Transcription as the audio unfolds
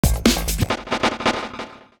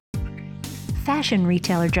Fashion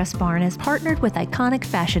retailer Dress Barn has partnered with iconic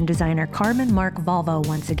fashion designer Carmen Mark Volvo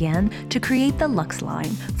once again to create the Luxe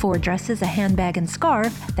line, 4 dresses, a handbag, and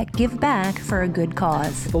scarf that give back for a good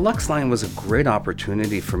cause. The Luxe line was a great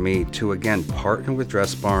opportunity for me to again partner with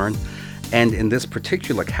Dress Barn, and in this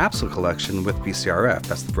particular capsule collection with BCRF,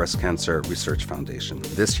 that's the Breast Cancer Research Foundation.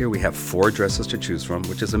 This year we have 4 dresses to choose from,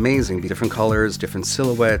 which is amazing. Different colors, different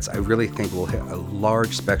silhouettes. I really think we'll hit a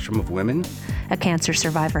large spectrum of women. A cancer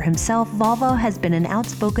survivor himself, Volvo has been an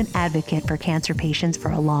outspoken advocate for cancer patients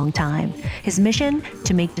for a long time. His mission?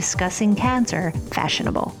 To make discussing cancer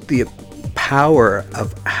fashionable. The power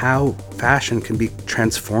of how fashion can be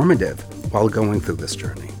transformative while going through this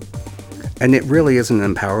journey. And it really is an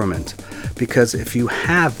empowerment. Because if you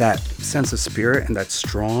have that sense of spirit and that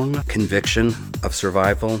strong conviction of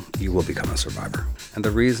survival, you will become a survivor. And the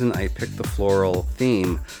reason I picked the floral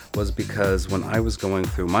theme was because when I was going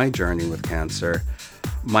through my journey with cancer,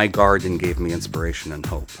 my garden gave me inspiration and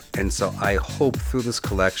hope. And so I hope through this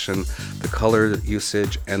collection, the color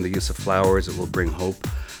usage and the use of flowers, it will bring hope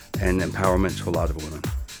and empowerment to a lot of women.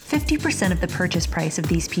 50% of the purchase price of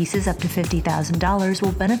these pieces, up to $50,000,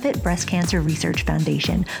 will benefit Breast Cancer Research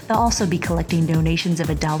Foundation. They'll also be collecting donations of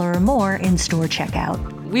 $1 or more in store checkout.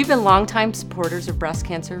 We've been longtime supporters of breast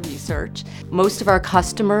cancer research. Most of our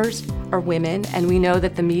customers are women, and we know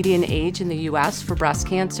that the median age in the U.S. for breast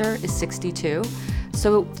cancer is 62.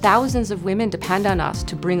 So thousands of women depend on us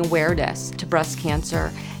to bring awareness to breast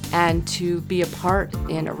cancer and to be a part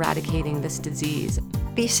in eradicating this disease.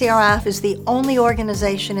 BCRF is the only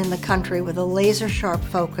organization in the country with a laser-sharp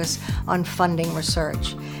focus on funding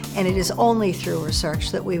research, and it is only through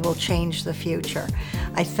research that we will change the future.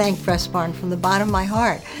 I thank Dress Barn from the bottom of my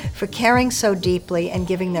heart for caring so deeply and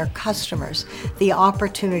giving their customers the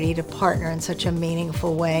opportunity to partner in such a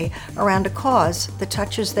meaningful way around a cause that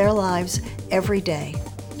touches their lives every day.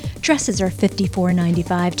 Dresses are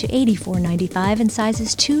 $54.95 to $84.95 in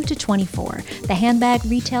sizes 2 to 24. The handbag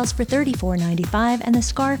retails for $34.95 and the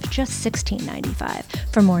scarf just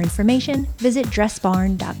 $16.95. For more information, visit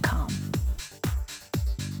dressbarn.com.